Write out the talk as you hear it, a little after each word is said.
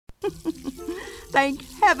Thank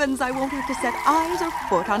heavens I won't have to set eyes or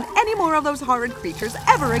foot on any more of those horrid creatures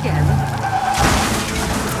ever again.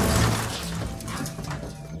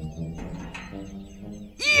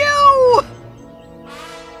 You!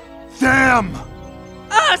 Them!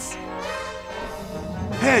 Us!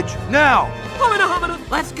 Hedge, now! Homina, homina!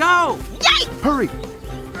 Let's go! Yay! Hurry!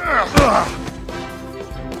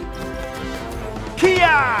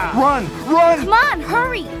 Kia! Run! Run! Come on,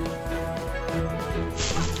 hurry!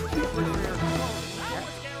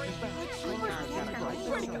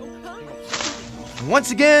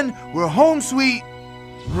 Once again, we're home sweet.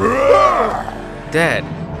 Dead.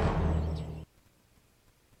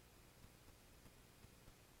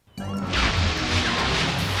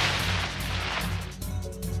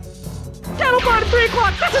 Cattle barn at 3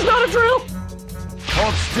 o'clock! This is not a drill!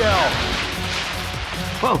 Hold still.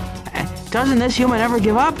 Whoa, doesn't this human ever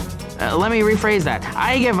give up? Let me rephrase that.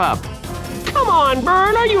 I give up. Come on,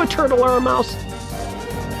 Bern, are you a turtle or a mouse?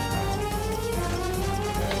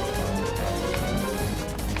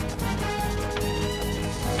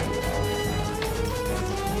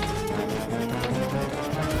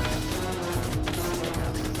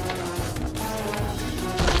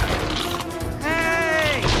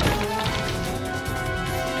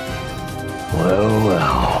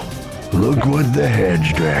 Well, look what the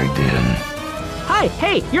hedge dragged in. Hi,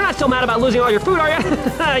 hey, you're not still mad about losing all your food, are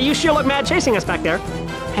you? You sure look mad chasing us back there.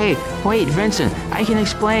 Hey, wait, Vincent, I can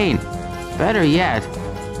explain. Better yet.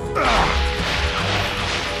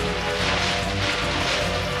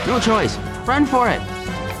 No choice. Run for it.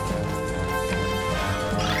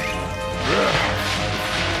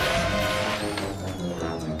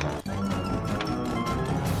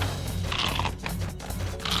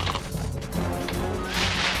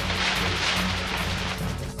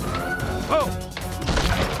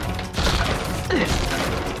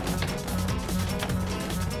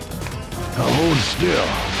 Now hold still.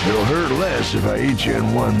 It'll hurt less if I eat you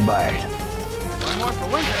in one bite. One more for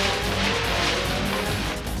winter.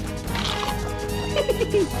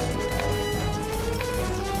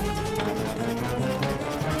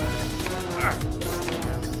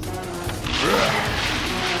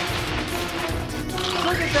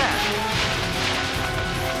 Look at that.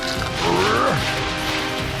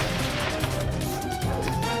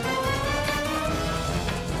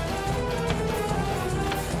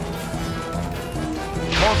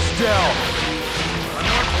 Hold still. One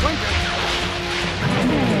more for winter.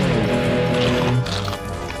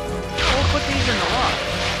 We'll put these in the lock.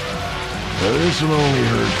 Now this'll only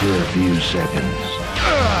hurt for a few seconds.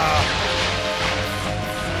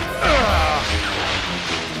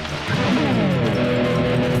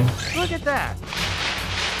 Look at that.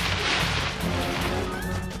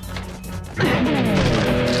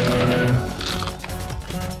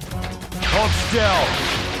 Hold still.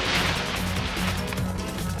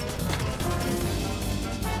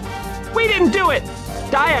 We didn't do it!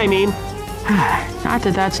 Die, I mean. Not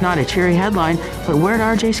that that's not a cheery headline, but where'd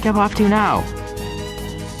RJ skip off to now?